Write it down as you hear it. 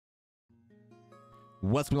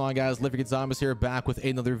What's going on, guys? Living Zombies here, back with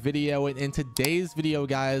another video. And in today's video,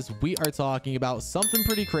 guys, we are talking about something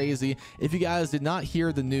pretty crazy. If you guys did not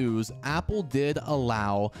hear the news, Apple did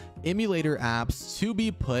allow emulator apps to be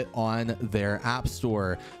put on their app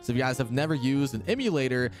store. So if you guys have never used an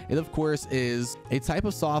emulator, it of course is a type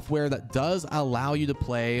of software that does allow you to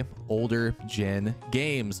play older gen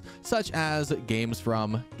games, such as games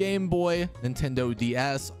from Game Boy, Nintendo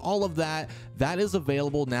DS, all of that is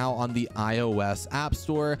available now on the iOS app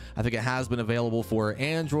store. I think it has been available for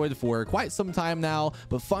Android for quite some time now,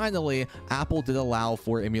 but finally Apple did allow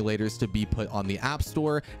for emulators to be put on the app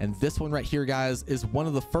store. And this one right here, guys, is one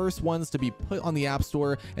of the first ones to be put on the app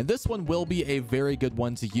store, and this one will be a very good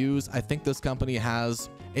one to use. I think this company has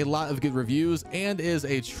a lot of good reviews and is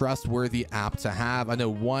a trustworthy app to have. I know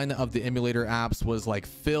one of the emulator apps was like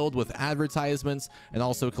filled with advertisements and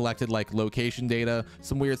also collected like location data,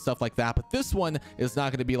 some weird stuff like that, but this one is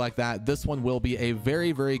not going to be like that. This one will be a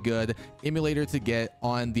very, very good emulator to get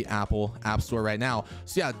on the Apple App Store right now.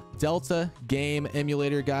 So yeah, Delta Game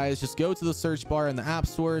Emulator, guys. Just go to the search bar in the App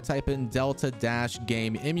Store, type in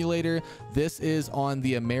Delta-Game Emulator. This is on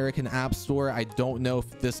the American App Store. I don't know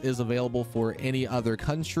if this is available for any other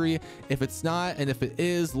country. If it's not, and if it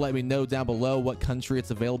is, let me know down below what country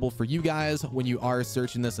it's available for you guys when you are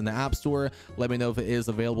searching this in the App Store. Let me know if it is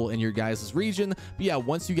available in your guys' region. But yeah,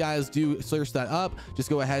 once you guys do search that up, just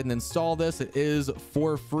go ahead and install this. It is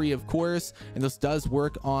for free, of course, and this does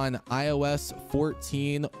work on iOS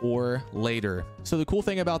 14 or later. So the cool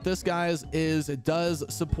thing about this, guys, is it does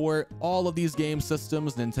support all of these game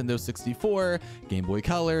systems: Nintendo 64, Game Boy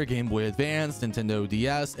Color, Game Boy Advance, Nintendo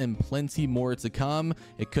DS, and plenty more to come.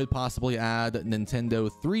 It could possibly add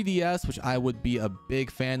Nintendo 3DS, which I would be a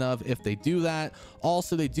big fan of if they do that.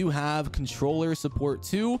 Also, they do have controller support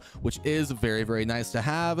too, which is very, very nice to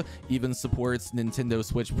have. Even supports Nintendo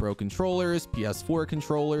Switch Pro controllers, PS4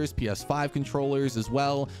 controllers, PS5 controllers as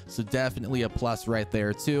well. So definitely a plus right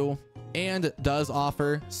there too. And does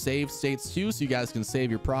offer save states too, so you guys can save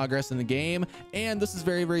your progress in the game. And this is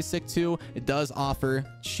very, very sick too. It does offer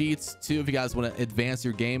cheats too if you guys want to advance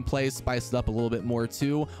your gameplay, spice it up a little bit more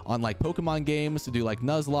too on like Pokemon games, to do like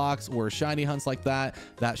Nuzlocks or shiny hunts like that.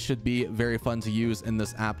 That should be very fun to use in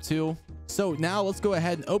this app too. So now let's go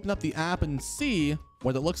ahead and open up the app and see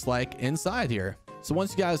what it looks like inside here. So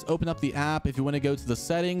once you guys open up the app, if you want to go to the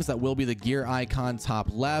settings, that will be the gear icon top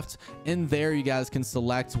left. In there, you guys can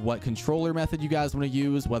select what controller method you guys want to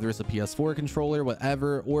use, whether it's a PS4 controller,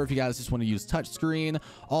 whatever, or if you guys just want to use touchscreen.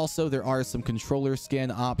 Also, there are some controller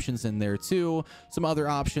skin options in there too. Some other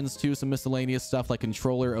options too, some miscellaneous stuff like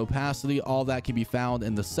controller opacity. All that can be found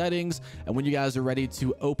in the settings. And when you guys are ready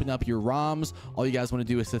to open up your ROMs, all you guys want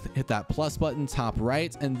to do is hit that plus button top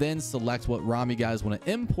right, and then select what ROM you guys want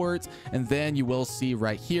to import. And then you will see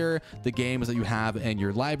right here the games that you have in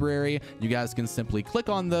your library. You guys can simply click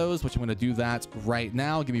on those, which I'm going to do that right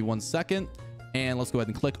now. Give me 1 second, and let's go ahead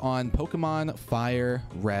and click on Pokemon Fire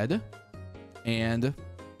Red, and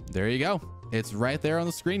there you go. It's right there on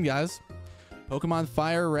the screen, guys. Pokemon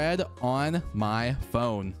Fire Red on my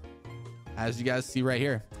phone, as you guys see right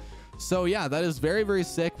here. So yeah, that is very, very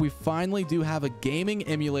sick. We finally do have a gaming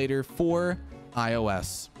emulator for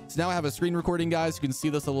iOS. So now I have a screen recording, guys. You can see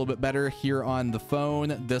this a little bit better here on the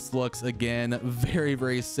phone. This looks, again, very,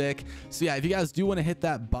 very sick. So yeah, if you guys do want to hit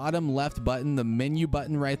that bottom left button, the menu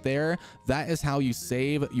button right there, that is how you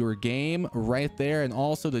save your game right there. And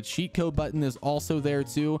also the cheat code button is also there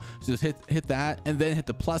too. So just hit that, and then hit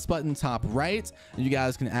the plus button top right, and you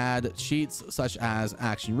guys can add cheats such as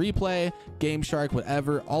Action Replay, Game Shark,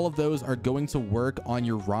 whatever. All of those are going to work on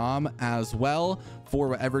your ROM as well for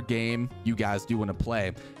whatever game you guys do want to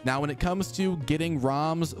play. Now, when it comes to getting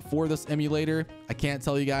ROMs for this emulator, I can't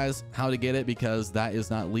tell you guys how to get it because that is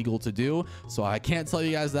not legal to do. So I can't tell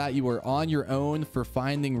you guys that. You are on your own for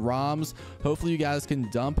finding ROMs. Hopefully you guys can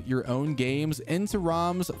dump your own games into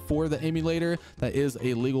ROMs for the emulator. That is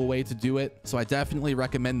a legal way to do it. So I definitely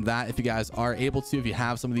recommend that if you guys are able to. If you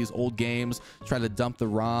have some of these old games, try to dump the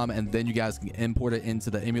ROM, and then you guys can import it into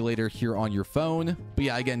the emulator here on your phone. But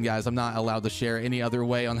yeah, again, guys, I'm not allowed to share any other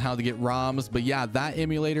way on how to get ROMs. But yeah, that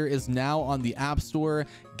emulator is now on the App Store.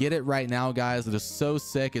 Get it right now, guys. It is so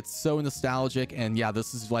sick. It's so nostalgic. And yeah,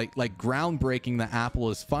 this is like groundbreaking that Apple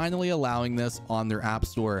is finally allowing this on their App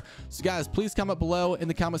Store. So guys, please comment below in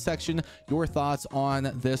the comment section your thoughts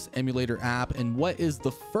on this emulator app, and what is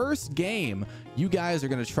the first game you guys are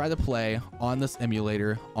going to try to play on this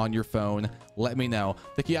emulator on your phone. Let me know.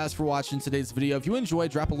 Thank you guys for watching today's video. If you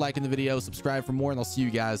enjoyed, drop a like in the video, subscribe for more, and I'll see you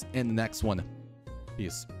guys in the next one.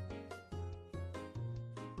 Peace.